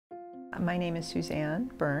My name is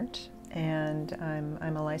Suzanne Berndt, and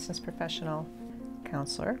I'm a licensed professional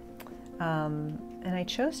counselor. And I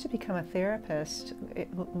chose to become a therapist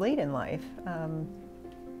late in life.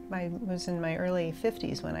 I was in my early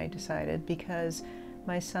 50s when I decided, because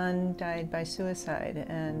my son died by suicide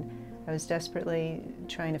and I was desperately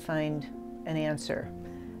trying to find an answer.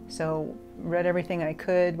 So read everything I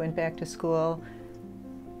could, went back to school.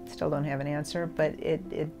 Still don't have an answer, but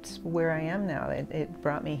it's where I am now. It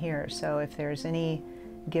brought me here. So if there's any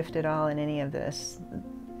gift at all in any of this,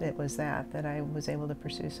 it was that I was able to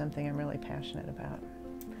pursue something I'm really passionate about.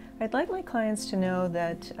 I'd like my clients to know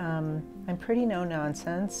that I'm pretty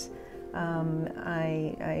no-nonsense.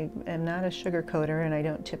 I am not a sugarcoater, and I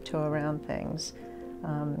don't tiptoe around things.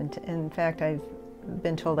 In fact, I've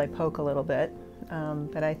been told I poke a little bit,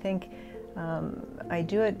 but I think I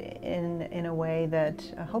do it in a way that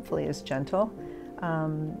hopefully is gentle,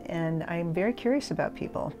 and I'm very curious about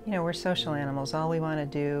people. You know, we're social animals. All we want to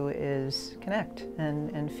do is connect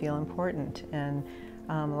and feel important. And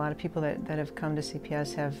a lot of people that have come to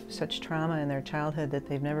CPS have such trauma in their childhood that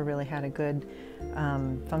they've never really had a good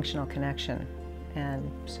functional connection.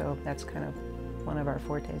 And so that's kind of one of our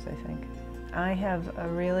fortes, I think. I have a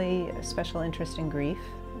really special interest in grief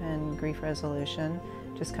and grief resolution,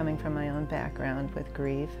 just coming from my own background with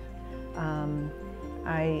grief. I'm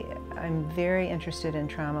very interested in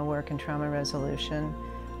trauma work and trauma resolution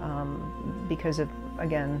because of,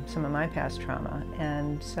 again, some of my past trauma.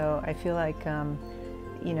 And so I feel like,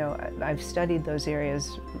 you know, I've studied those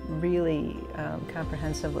areas really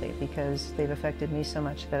comprehensively, because they've affected me so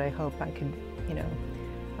much that I hope I could, you know,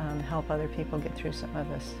 help other people get through some of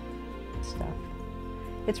this stuff.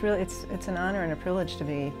 It's really, it's an honor and a privilege to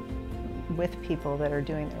be with people that are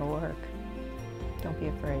doing their work. Don't be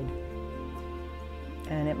afraid.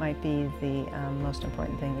 And it might be the most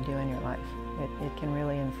important thing you do in your life. It can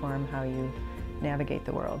really inform how you navigate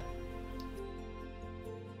the world.